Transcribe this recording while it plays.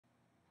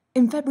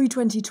In February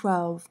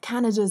 2012,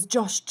 Canada's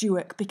Josh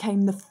Dueck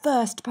became the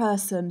first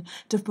person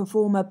to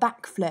perform a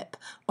backflip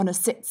on a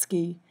sit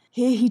ski.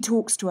 Here he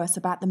talks to us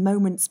about the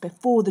moments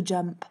before the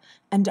jump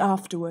and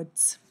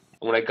afterwards.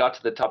 When I got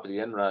to the top of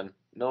the end run,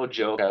 no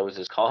joke, I was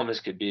as calm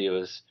as could be. It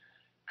was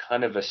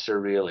kind of a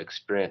surreal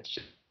experience,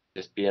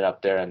 just being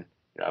up there, and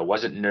I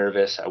wasn't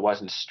nervous, I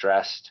wasn't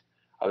stressed.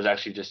 I was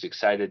actually just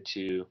excited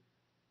to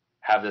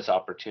have this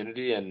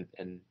opportunity and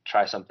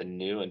try something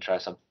new and try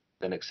something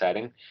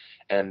exciting.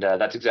 And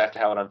that's exactly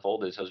how it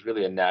unfolded. So it was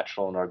really a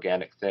natural and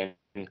organic thing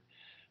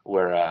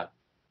where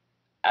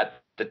at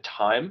the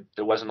time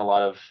there wasn't a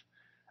lot of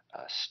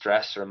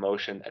stress or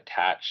emotion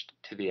attached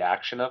to the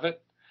action of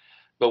it.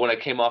 But when I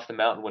came off the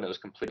mountain, when it was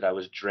completed, I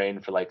was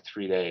drained for like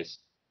 3 days.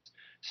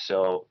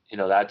 So,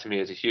 that to me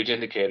is a huge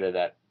indicator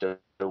that there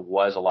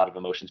was a lot of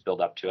emotions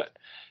built up to it.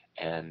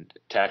 And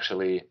to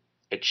actually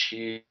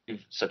achieve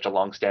such a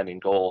long-standing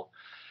goal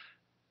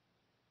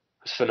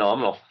was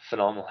phenomenal,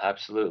 phenomenal,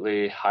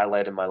 absolutely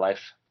highlight in my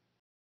life.